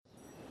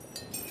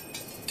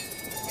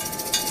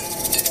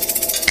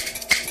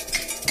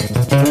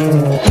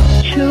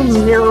2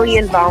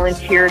 million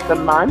volunteers a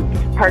month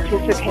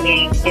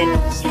participating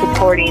in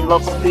supporting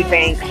local food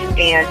banks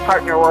and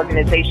partner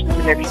organizations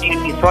in their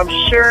communities. So I'm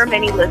sure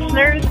many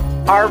listeners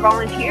are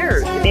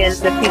volunteers in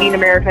the Feeding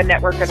America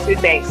network of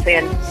food banks,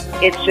 and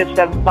it's just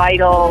a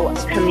vital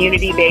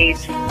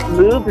community-based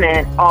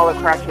movement all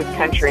across this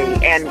country,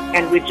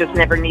 and we've just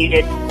never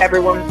needed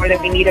everyone more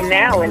than we need them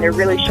now, and they're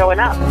really showing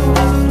up.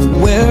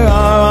 Where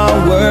are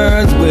our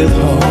words with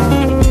hope?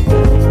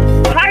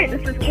 Hi,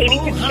 this is Katie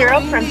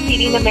Fitzgerald from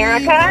Feeding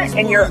America,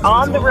 and you're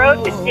on the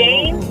road with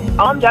Dane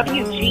on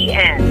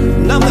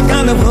WGN. Not the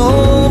kind of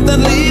hope that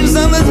leaves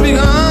others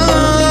behind,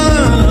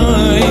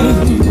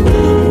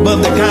 but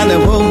the kind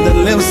of hope that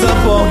lives up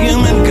for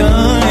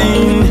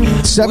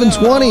humankind.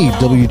 720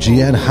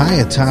 WGN, high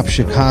atop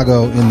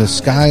Chicago in the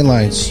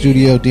Skyline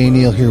studio. Dane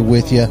Neal here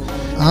with you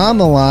on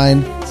the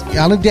line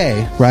on a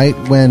day, right,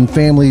 when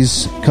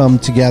families come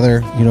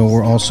together. You know,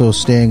 we're also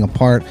staying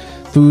apart.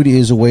 Food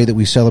is a way that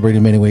we celebrate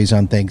in many ways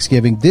on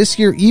Thanksgiving. This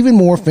year, even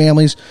more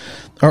families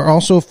are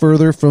also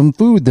further from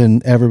food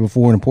than ever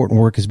before. Important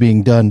work is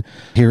being done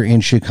here in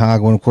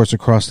Chicago and, of course,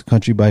 across the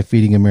country by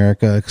Feeding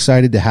America.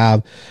 Excited to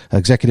have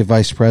Executive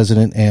Vice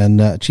President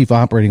and Chief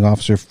Operating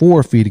Officer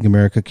for Feeding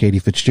America, Katie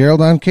Fitzgerald,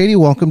 on. Katie,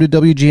 welcome to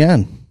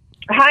WGN.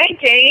 Hi,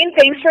 Dane.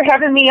 Thanks for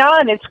having me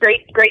on. It's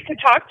great to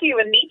talk to you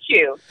and meet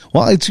you.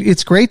 Well,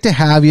 it's great to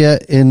have you,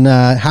 and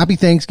happy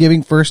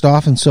Thanksgiving first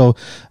off, and so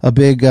a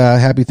big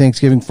happy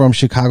Thanksgiving from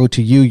Chicago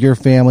to you, your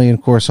family, and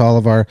of course all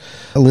of our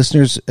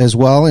listeners as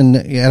well. And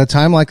at a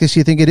time like this,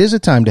 you think it is a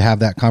time to have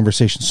that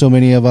conversation. So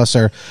many of us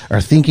are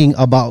thinking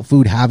about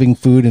food, having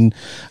food, and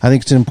I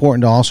think it's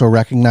important to also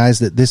recognize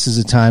that this is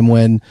a time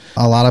when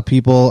a lot of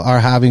people are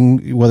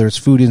having, whether it's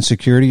food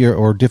insecurity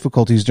or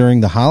difficulties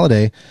during the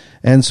holiday.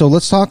 And so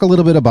let's talk a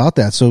little bit about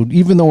that. So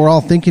even though we're all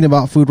thinking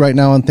about food right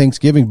now on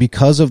Thanksgiving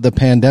because of the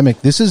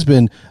pandemic, this has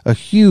been a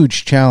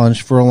huge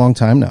challenge for a long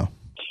time now.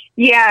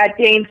 Yeah,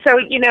 Dane. So,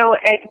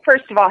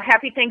 first of all,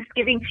 happy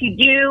Thanksgiving to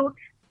you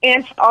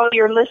and to all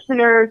your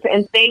listeners.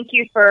 And thank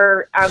you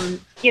for,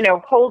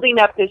 holding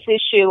up this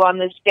issue on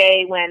this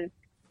day when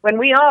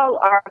we all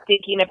are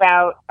thinking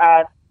about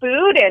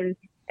food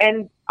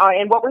and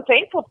what we're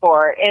thankful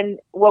for. And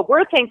what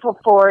we're thankful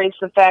for is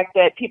the fact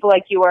that people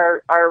like you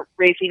are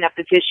raising up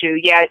this issue.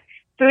 Yet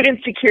food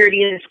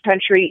insecurity in this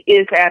country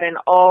is at an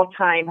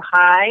all-time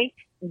high,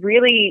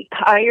 really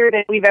higher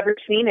than we've ever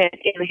seen it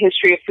in the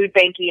history of food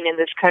banking in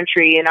this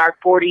country, in our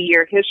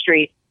 40-year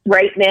history.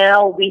 Right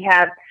now, we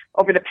have,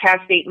 over the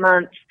past 8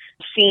 months,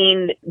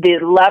 seen the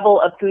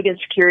level of food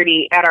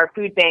insecurity at our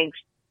food banks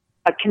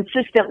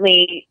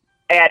consistently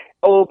at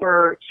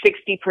over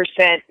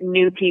 60%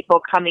 new people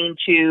coming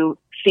to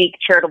seek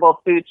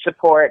charitable food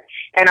support.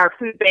 And our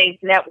food bank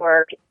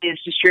network is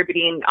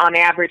distributing, on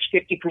average,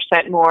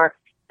 50% more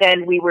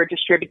than we were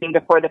distributing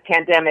before the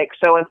pandemic.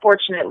 So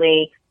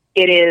unfortunately,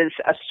 it is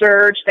a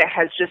surge that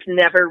has just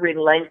never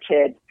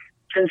relented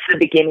since the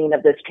beginning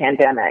of this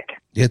pandemic.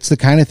 It's the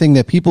kind of thing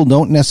that people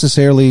don't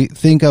necessarily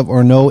think of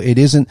or know. It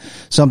isn't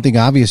something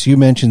obvious. You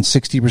mentioned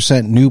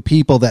 60% new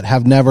people that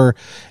have never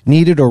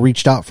needed or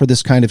reached out for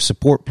this kind of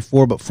support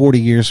before, but 40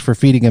 years for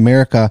Feeding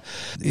America.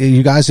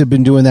 You guys have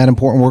been doing that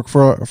important work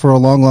for a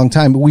long, long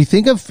time. We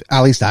think of,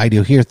 at least I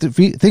do here,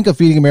 think of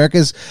Feeding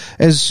America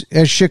as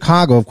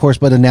Chicago, of course,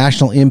 but a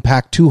national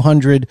impact,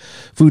 200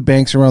 food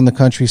banks around the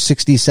country,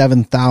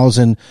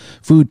 67,000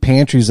 food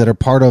pantries that are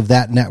part of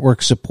that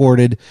network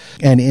supported,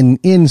 and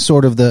in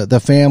sort of the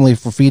family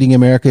for Feeding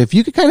America. If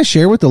you could kind of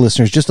share with the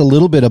listeners just a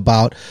little bit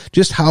about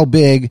just how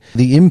big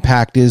the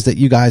impact is that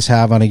you guys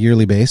have on a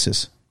yearly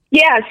basis.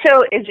 Yeah,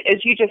 so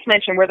as you just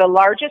mentioned, we're the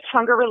largest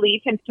hunger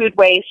relief and food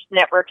waste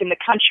network in the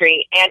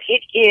country, and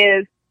it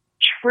is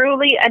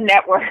truly a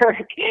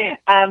network.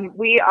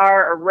 We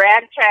are a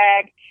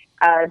ragtag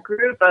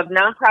group of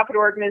nonprofit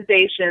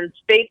organizations,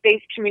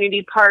 faith-based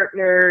community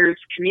partners,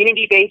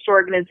 community-based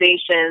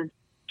organizations,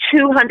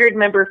 200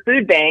 member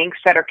food banks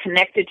that are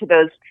connected to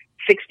those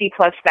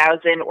 60-plus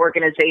thousand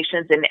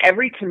organizations in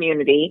every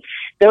community.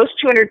 Those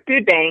 200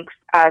 food banks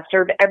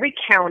serve every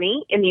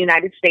county in the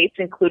United States,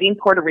 including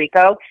Puerto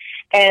Rico.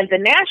 And the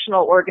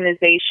national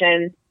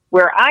organization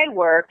where I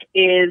work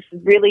is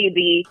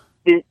really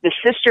the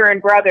sister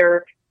and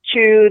brother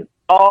to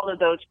all of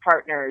those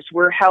partners.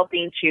 We're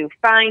helping to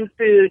find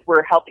food.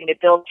 We're helping to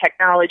build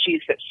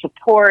technologies that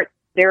support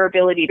their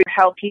ability to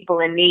help people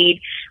in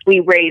need. We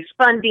raise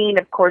funding.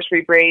 Of course,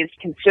 we've raised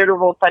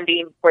considerable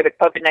funding for the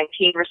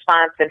COVID-19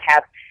 response and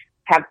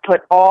have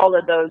put all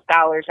of those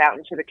dollars out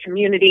into the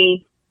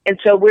community. And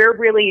so we're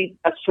really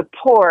a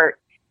support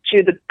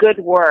to the good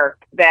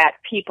work that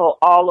people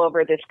all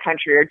over this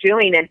country are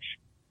doing. And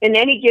in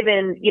any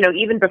given,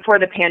 even before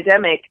the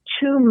pandemic,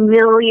 2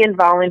 million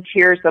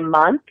volunteers a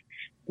month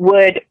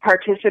would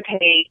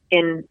participate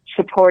in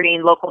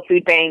supporting local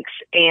food banks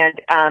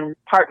and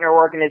partner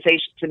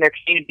organizations in their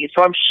communities.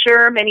 So I'm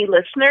sure many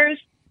listeners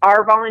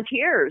are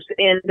volunteers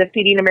in the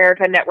Feeding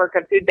America network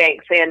of food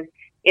banks, and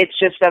it's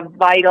just a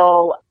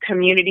vital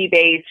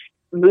community-based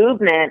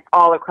movement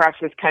all across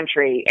this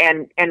country,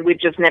 and we've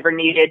just never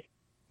needed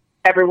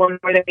everyone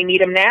more than we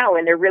need them now,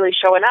 and they're really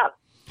showing up.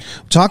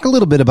 Talk a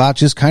little bit about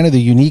just kind of the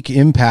unique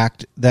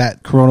impact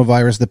that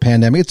coronavirus, the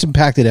pandemic, it's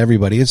impacted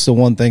everybody. It's the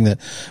one thing that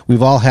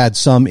we've all had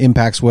some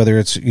impacts, whether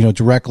it's,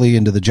 directly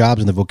into the jobs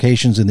and the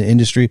vocations in the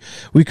industry.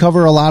 We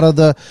cover a lot of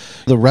the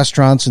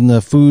restaurants and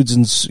the foods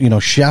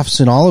and, chefs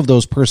and all of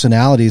those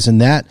personalities.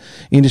 And that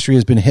industry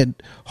has been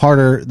hit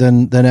harder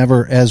than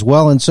ever as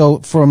well. And so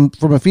from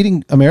a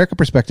Feeding America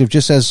perspective,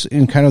 just as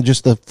in kind of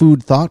just the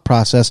food thought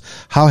process,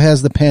 how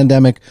has the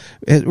pandemic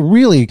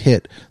really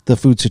hit the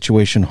food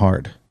situation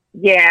hard?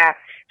 Yeah,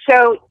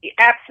 so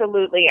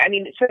absolutely. I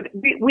mean, so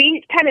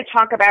we kind of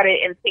talk about it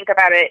and think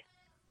about it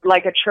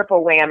like a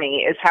triple whammy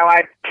is how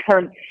I've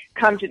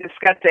come to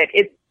discuss it.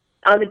 It's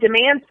on the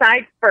demand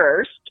side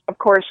first. Of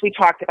course, we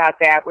talked about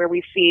that, where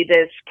we see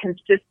this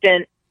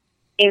consistent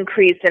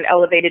increase in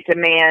elevated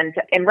demand.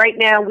 And right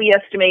now we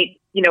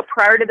estimate,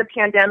 prior to the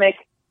pandemic,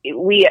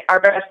 our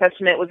best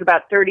estimate was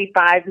about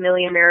 35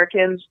 million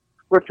Americans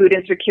were food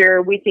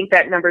insecure. We think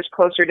that number is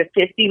closer to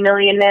 50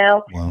 million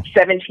now, wow.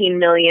 17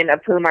 million of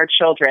whom are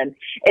children.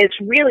 It's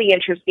really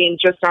interesting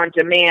just on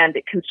demand.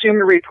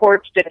 Consumer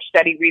Reports did a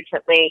study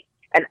recently,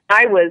 and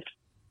I was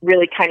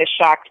really kind of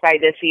shocked by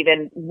this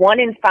even. 1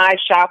 in 5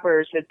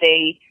 shoppers that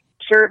they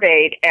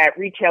surveyed at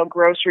retail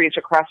groceries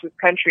across this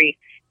country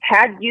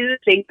had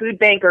used a food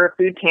bank or a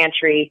food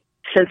pantry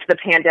since the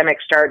pandemic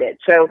started.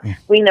 So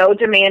we know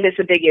demand is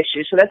a big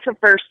issue. So that's the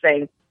first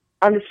thing.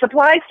 On the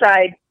supply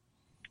side,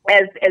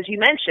 as you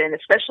mentioned,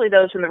 especially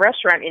those in the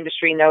restaurant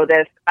industry know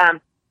this,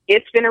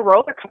 it's been a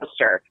roller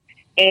coaster.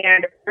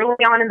 And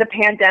early on in the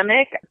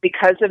pandemic,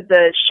 because of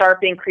the sharp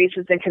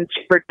increases in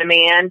consumer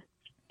demand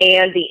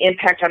and the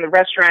impact on the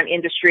restaurant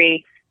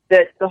industry,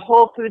 the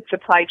whole food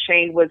supply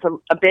chain was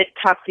a bit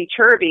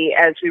topsy-turvy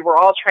as we were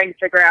all trying to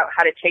figure out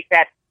how to take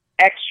that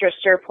extra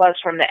surplus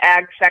from the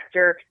ag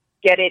sector,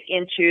 get it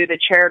into the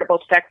charitable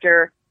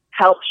sector,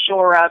 help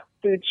shore up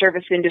food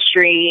service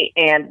industry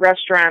and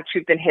restaurants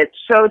who've been hit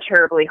so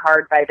terribly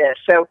hard by this.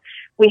 So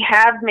we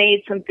have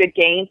made some good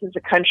gains as a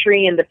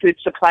country in the food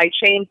supply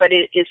chain, but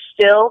it is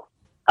still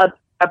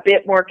a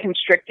bit more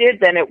constricted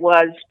than it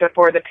was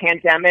before the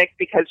pandemic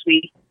because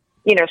we,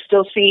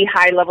 still see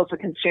high levels of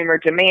consumer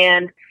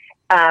demand.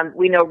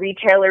 We know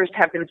retailers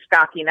have been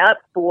stocking up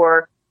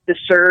for the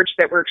surge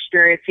that we're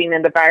experiencing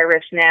in the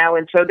virus now.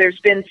 And so there's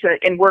been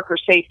and worker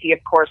safety,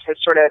 of course, has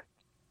sort of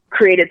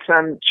created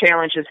some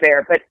challenges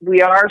there, but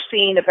we are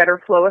seeing a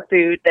better flow of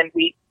food than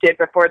we did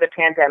before the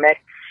pandemic.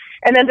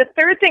 And then the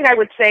third thing I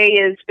would say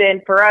has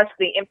been for us,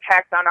 the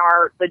impact on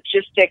our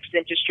logistics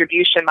and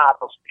distribution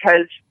models,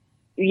 because,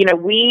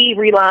 we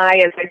rely,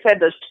 as I said,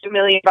 those 2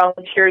 million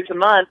volunteers a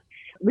month,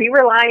 we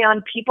rely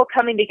on people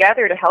coming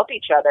together to help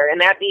each other.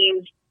 And that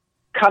means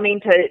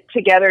coming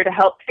together to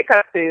help pick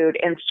up food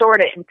and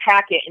sort it and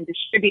pack it and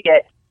distribute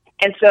it.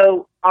 And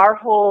so our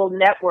whole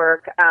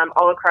network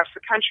all across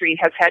the country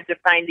has had to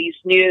find these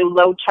new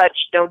low-touch,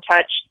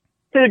 no-touch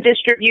food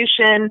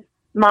distribution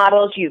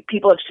models.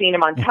 People have seen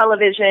them on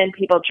television,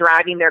 people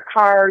driving their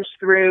cars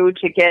through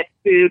to get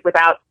food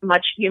without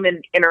much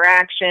human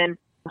interaction,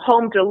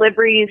 home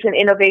deliveries and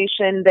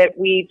innovation that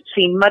we've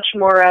seen much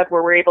more of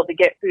where we're able to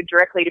get food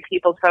directly to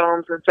people's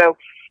homes. And so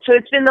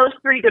it's been those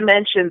 3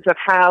 dimensions of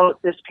how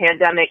this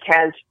pandemic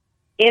has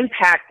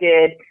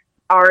impacted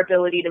our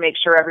ability to make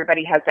sure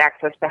everybody has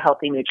access to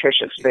healthy,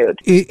 nutritious food.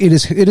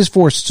 It is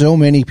forced so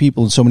many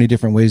people in so many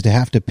different ways to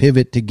have to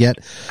pivot to get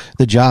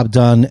the job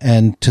done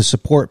and to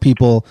support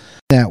people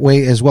that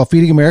way as well.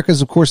 Feeding America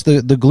is, of course,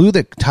 the glue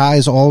that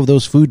ties all of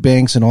those food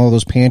banks and all of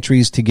those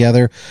pantries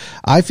together.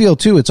 I feel,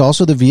 too, it's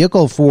also the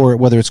vehicle for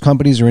whether it's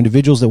companies or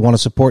individuals that want to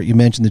support. You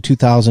mentioned the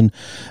 2,000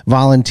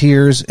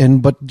 volunteers,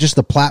 but just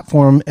the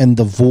platform and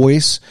the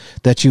voice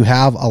that you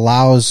have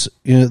allows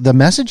the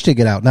message to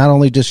get out, not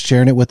only just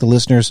sharing it with the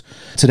listeners.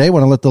 Today, I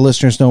want to let the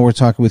listeners know we're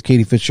talking with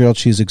Katie Fitzgerald.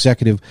 She's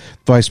Executive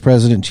Vice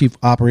President and Chief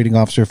Operating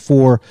Officer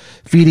for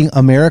Feeding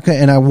America.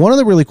 And one of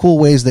the really cool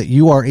ways that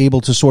you are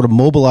able to sort of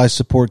mobilize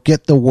support,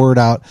 get the word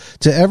out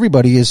to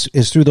everybody is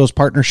through those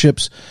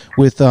partnerships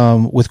with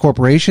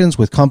corporations,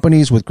 with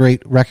companies, with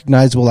great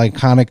recognizable,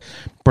 iconic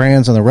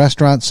brands on the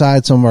restaurant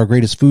side, some of our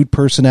greatest food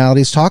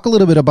personalities. Talk a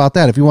little bit about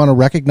that. If you want to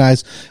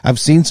recognize, I've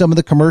seen some of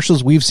the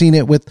commercials. We've seen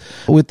it with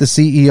the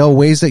CEO,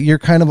 ways that you're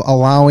kind of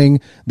allowing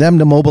them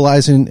to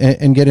mobilize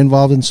and get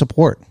involved in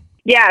support.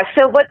 Yeah.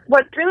 So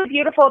what's really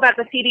beautiful about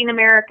the Feeding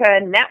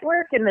America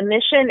network and the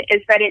mission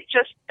is that it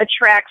just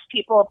attracts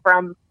people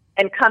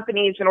and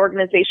companies and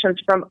organizations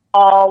from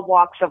all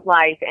walks of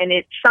life. And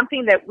it's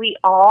something that we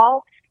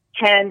all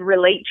can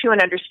relate to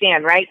and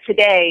understand, right?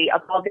 Today,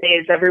 of all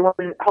days, everyone,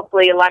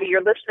 hopefully a lot of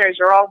your listeners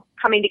are all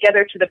coming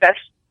together to the best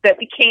that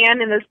we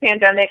can in this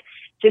pandemic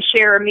to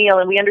share a meal.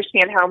 And we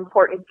understand how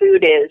important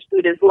food is.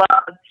 Food is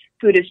love.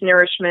 Food is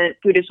nourishment.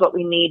 Food is what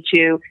we need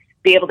to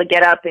be able to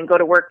get up and go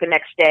to work the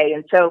next day.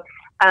 And so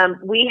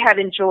we have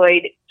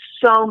enjoyed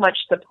so much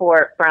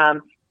support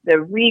from the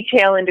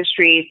retail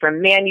industry,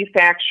 from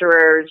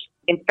manufacturers.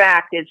 In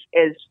fact,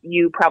 as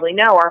you probably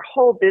know, our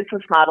whole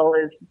business model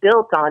is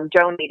built on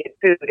donated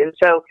food. And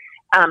so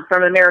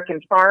from American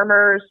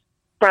farmers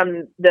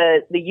from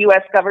the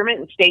U.S. government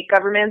and state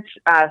governments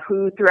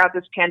who throughout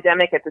this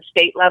pandemic at the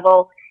state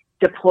level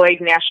deployed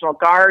National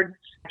Guard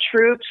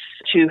troops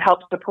to help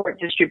support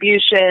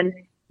distribution,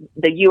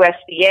 the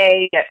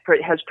USDA that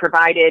has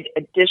provided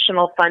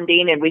additional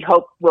funding, and we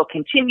hope will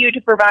continue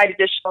to provide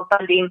additional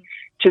funding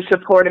to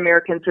support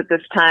Americans at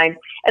this time.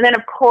 And then,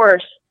 of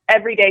course,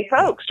 everyday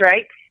folks,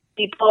 right?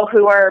 People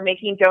who are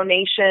making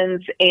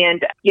donations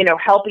and,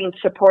 helping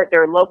support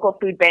their local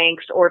food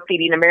banks or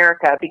Feeding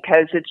America,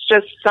 because it's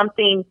just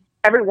something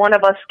every one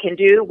of us can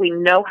do. We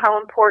know how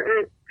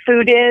important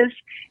food is,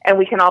 and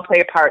we can all play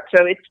a part.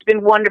 So it's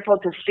been wonderful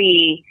to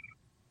see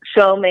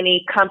so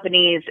many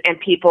companies and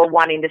people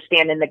wanting to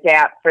stand in the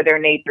gap for their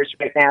neighbors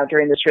right now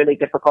during this really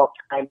difficult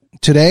time.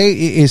 Today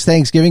is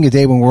Thanksgiving, a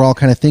day when we're all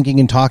kind of thinking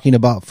and talking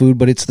about food,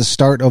 but it's the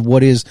start of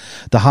what is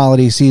the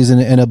holiday season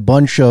and a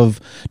bunch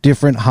of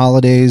different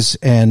holidays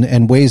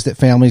and ways that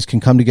families can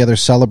come together,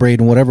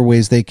 celebrate in whatever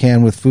ways they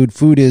can with food.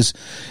 Food is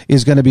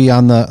going to be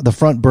on the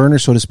front burner,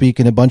 so to speak,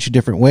 in a bunch of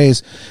different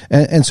ways.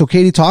 And so,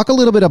 Katie, talk a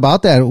little bit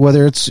about that,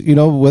 whether it's,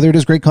 whether it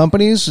is great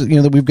companies,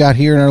 that we've got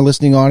here in our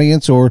listening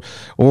audience or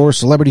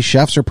celebrity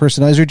chefs or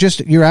personalities, or just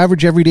your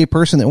average everyday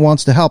person that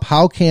wants to help.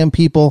 How can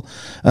people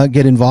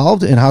get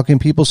involved, and how can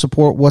people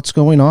support what's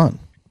going on?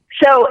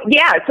 So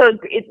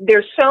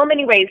there's so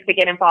many ways to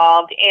get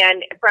involved,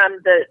 and from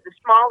the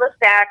smallest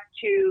act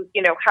to,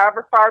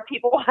 however far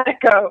people want to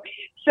go.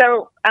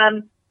 So,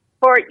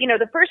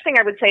 the first thing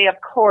I would say, of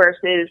course,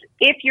 is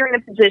if you're in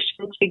a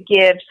position to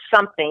give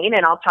something,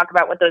 and I'll talk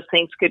about what those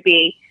things could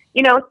be,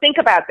 think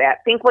about that.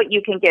 Think what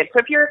you can give.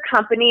 So if you're a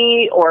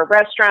company or a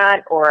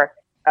restaurant or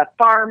a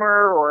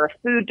farmer or a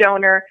food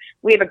donor,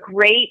 we have a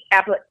great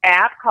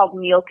app called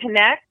Meal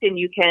Connect, and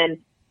you can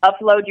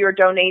upload your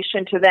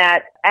donation to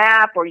that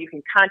app, or you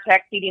can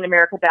contact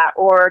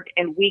feedingamerica.org,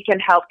 and we can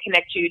help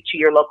connect you to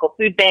your local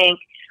food bank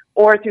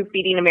or through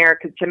Feeding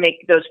America to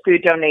make those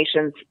food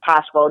donations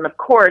possible. And of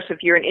course, if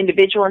you're an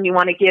individual and you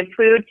want to give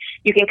food,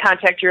 you can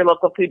contact your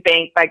local food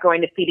bank by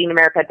going to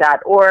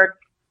feedingamerica.org,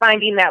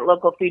 finding that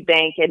local food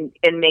bank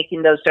and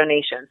making those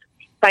donations.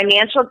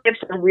 Financial gifts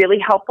are really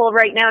helpful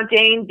right now,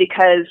 Dane,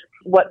 because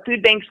what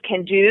food banks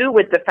can do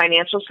with the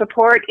financial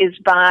support is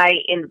buy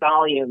in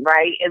volume,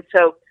 right? And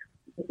so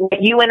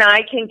what you and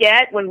I can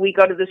get when we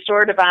go to the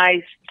store to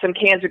buy some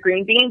cans of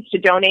green beans to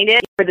donate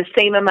it for the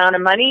same amount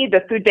of money,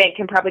 the food bank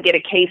can probably get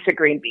a case of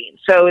green beans.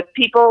 So if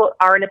people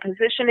are in a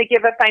position to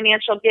give a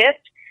financial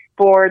gift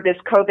for this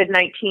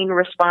COVID-19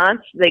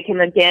 response, they can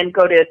again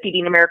go to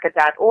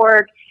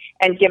feedingamerica.org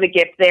and give a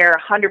gift there.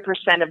 100%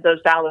 of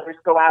those dollars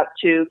go out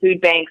to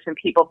food banks and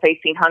people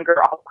facing hunger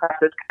all across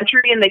this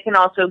country, and they can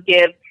also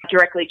give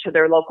directly to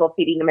their local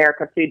Feeding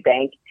America food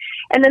bank.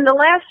 And then the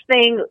last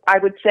thing I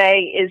would say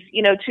is,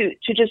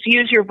 to just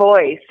use your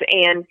voice.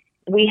 And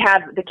we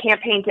have the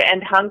Campaign to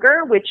End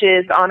Hunger, which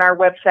is on our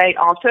website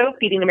also,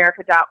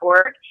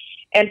 feedingamerica.org,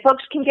 and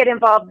folks can get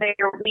involved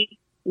there.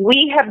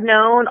 We have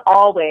known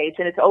always,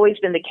 and it's always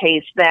been the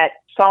case, that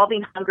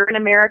solving hunger in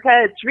America,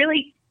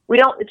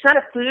 it's not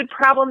a food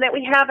problem that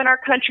we have in our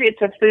country,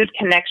 it's a food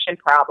connection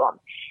problem.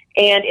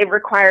 And it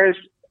requires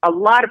a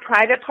lot of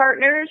private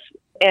partners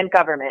and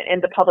government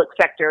and the public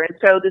sector. And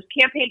so this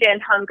Campaign to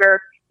End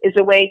Hunger is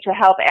a way to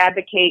help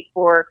advocate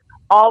for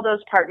all those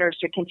partners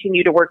to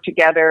continue to work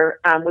together,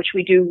 which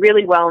we do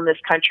really well in this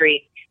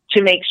country,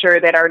 to make sure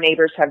that our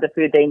neighbors have the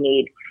food they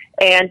need.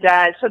 And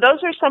so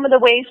those are some of the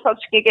ways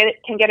folks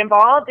can get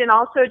involved, and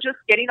also just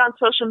getting on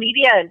social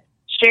media and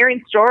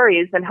sharing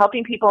stories and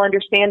helping people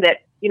understand that,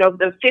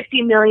 the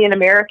 50 million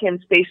Americans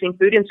facing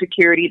food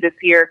insecurity this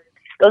year,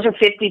 those are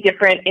 50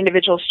 different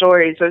individual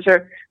stories. Those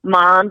are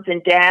moms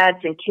and dads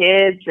and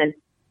kids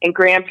and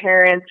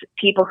grandparents,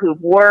 people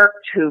who've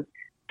worked, who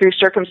through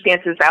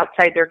circumstances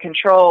outside their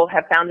control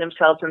have found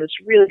themselves in this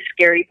really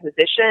scary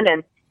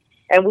position.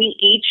 And we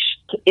each,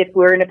 if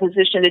we're in a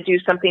position to do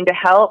something to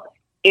help,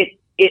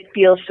 it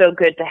feels so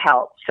good to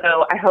help.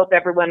 So I hope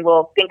everyone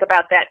will think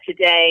about that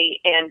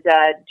today and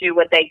do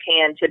what they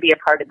can to be a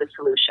part of the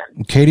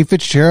solution. Katie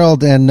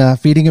Fitzgerald and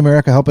Feeding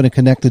America, helping to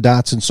connect the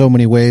dots in so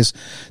many ways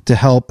to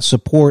help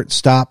support,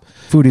 stop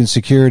food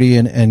insecurity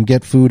and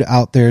get food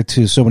out there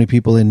to so many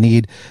people in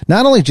need,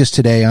 not only just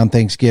today on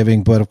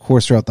Thanksgiving, but of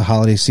course throughout the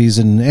holiday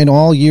season and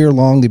all year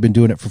long. They've been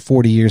doing it for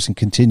 40 years and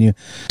continue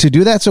to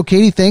do that. So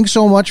Katie, thanks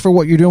so much for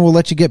what you're doing. We'll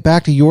let you get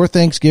back to your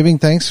Thanksgiving.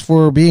 Thanks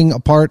for being a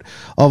part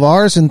of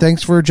ours, and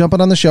thanks for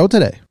jumping on the show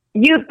today.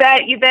 You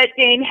bet,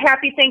 Dane.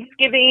 Happy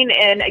Thanksgiving,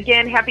 and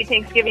again, happy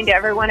Thanksgiving to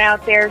everyone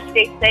out there.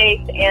 Stay safe,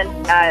 and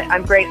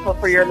I'm grateful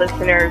for your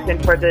listeners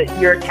and for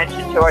your attention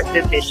to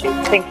this issue.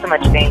 Thanks so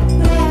much, Dane.